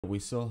We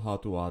saw how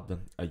to add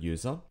a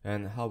user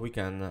and how we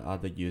can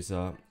add a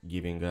user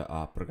giving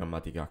a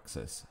programmatic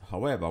access.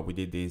 However, we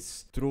did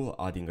this through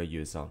adding a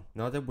user.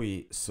 Now that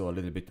we saw a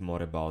little bit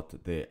more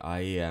about the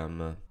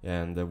IAM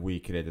and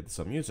we created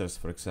some users,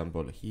 for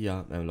example,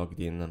 here I'm logged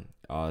in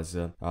as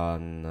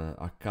an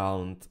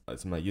account,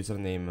 as my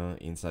username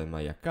inside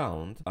my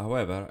account.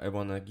 However, I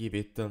want to give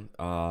it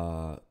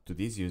to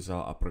this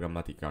user a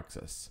programmatic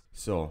access.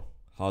 So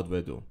how do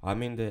I do?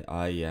 I'm in the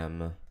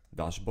IAM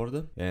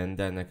dashboard, and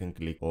then I can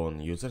click on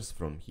users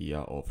from here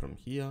or from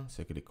here.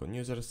 So I click on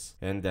users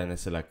and then I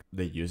select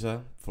the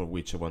user for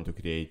which I want to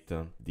create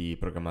the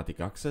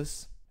programmatic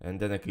access, and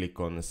then I click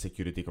on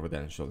security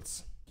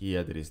credentials.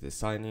 Here there is the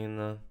sign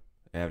in,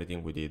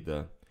 everything we did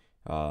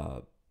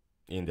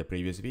in the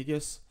previous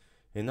videos,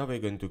 and now we're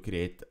going to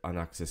create an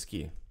access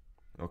key.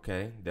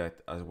 Okay,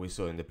 that, as we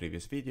saw in the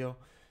previous video,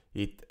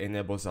 it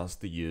enables us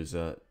to use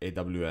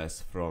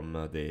AWS from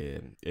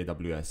the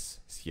AWS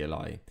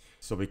CLI.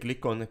 So we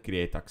click on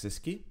create access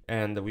key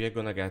and we are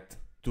gonna get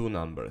two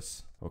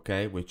numbers,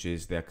 okay, which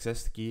is the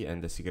access key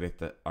and the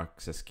secret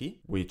access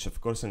key, which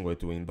of course I'm going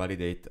to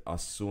invalidate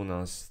as soon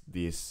as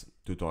this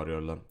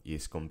tutorial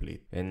is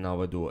complete. And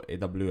now I do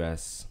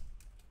AWS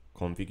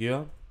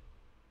configure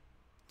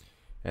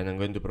and I'm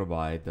going to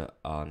provide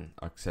an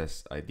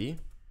access ID.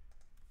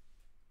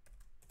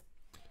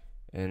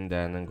 And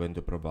then I'm going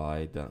to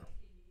provide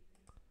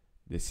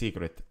the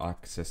secret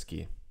access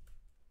key.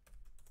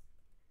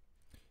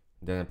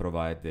 Then I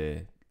provide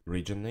the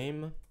region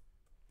name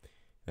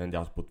and the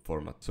output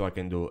format. So I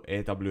can do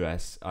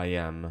AWS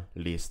IAM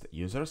list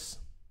users.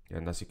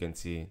 And as you can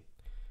see,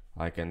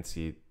 I can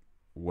see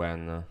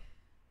when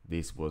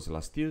this was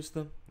last used.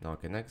 Now I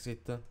can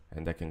exit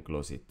and I can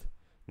close it.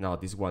 Now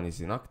this one is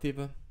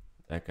inactive.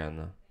 I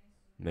can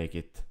make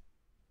it,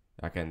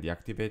 I can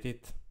deactivate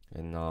it.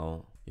 And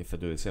now if I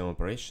do the same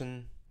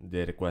operation,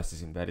 the request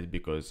is invalid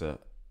because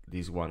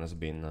this one has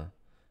been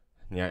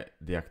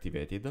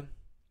deactivated.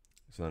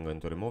 So I'm going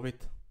to remove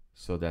it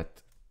so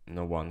that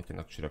no one can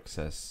actually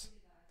access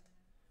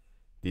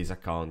this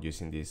account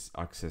using this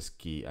access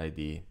key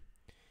ID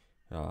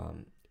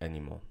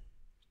anymore.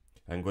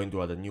 I'm going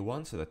to add a new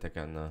one so that I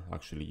can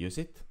actually use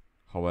it.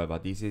 However,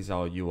 this is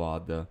how you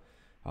add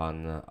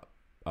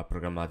a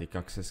programmatic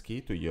access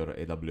key to your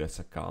AWS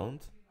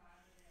account.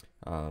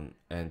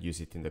 And use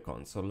it in the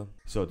console.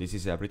 So this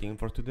is everything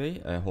for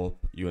today. I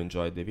hope you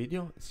enjoyed the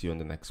video. See you on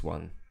the next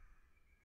one.